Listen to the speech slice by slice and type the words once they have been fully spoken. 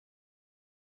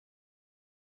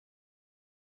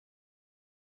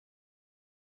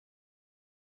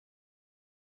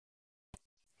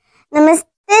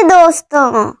नमस्ते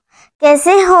दोस्तों,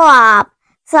 कैसे हो आप।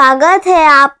 स्वागत है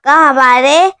आपका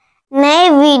हमारे नए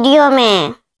वीडियो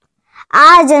में।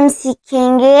 आज हम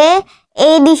सीखेंगे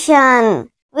addition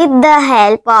with the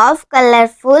help of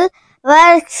colorful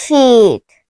worksheet.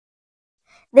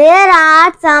 There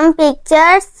are some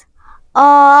pictures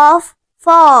of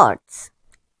forts.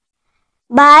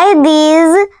 By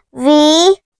these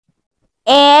we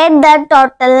add the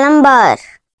total number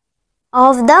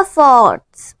of the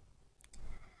forts.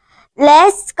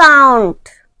 Let's count.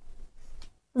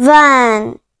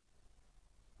 1,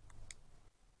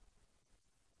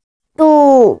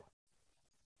 2,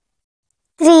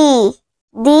 3.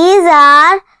 These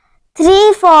are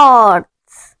 3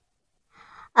 forts.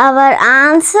 Our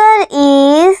answer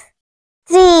is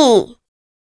 3.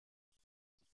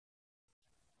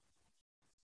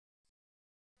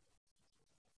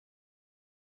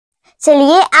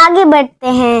 चलिए आगे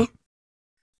बढ़ते हैं।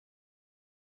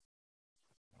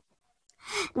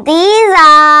 These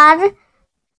are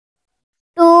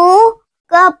 2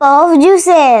 cup of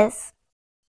juices.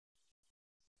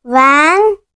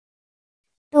 1,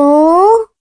 2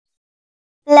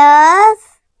 plus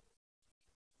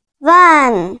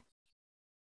 1.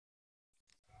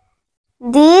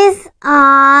 These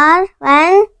are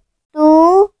 1,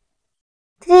 2,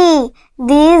 3.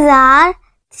 These are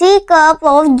 3 cup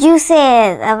of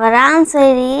juices. Our answer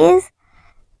is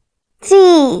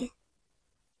 3.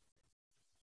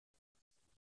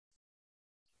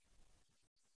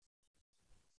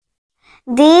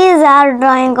 These are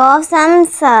drawing of some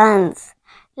suns.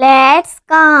 Let's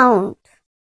count.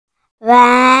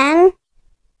 1,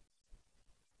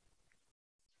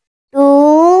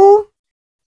 2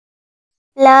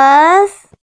 plus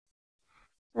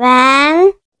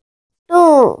 1,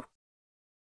 2.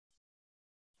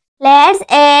 Let's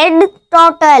add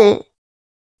total.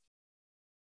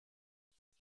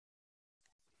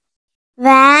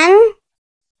 1,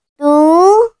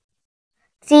 2,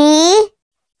 3,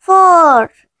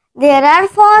 4. There are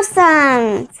 4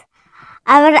 suns.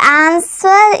 Our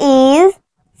answer is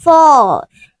 4.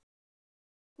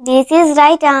 This is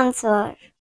right answer.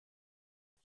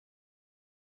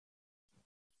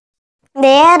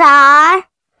 There are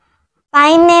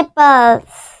pineapples.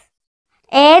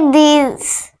 Add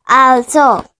these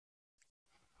also.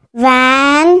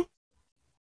 1,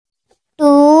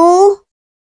 2,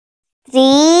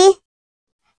 3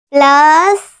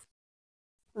 plus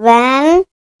 1,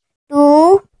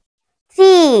 2,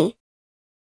 3.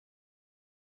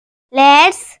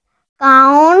 Let's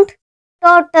count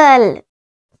total.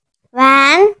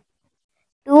 1,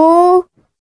 2,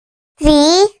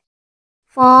 3,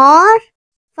 4,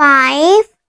 5,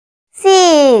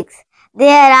 6.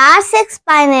 There are 6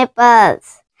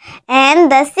 pineapples and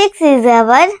the 6 is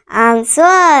our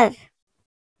answer.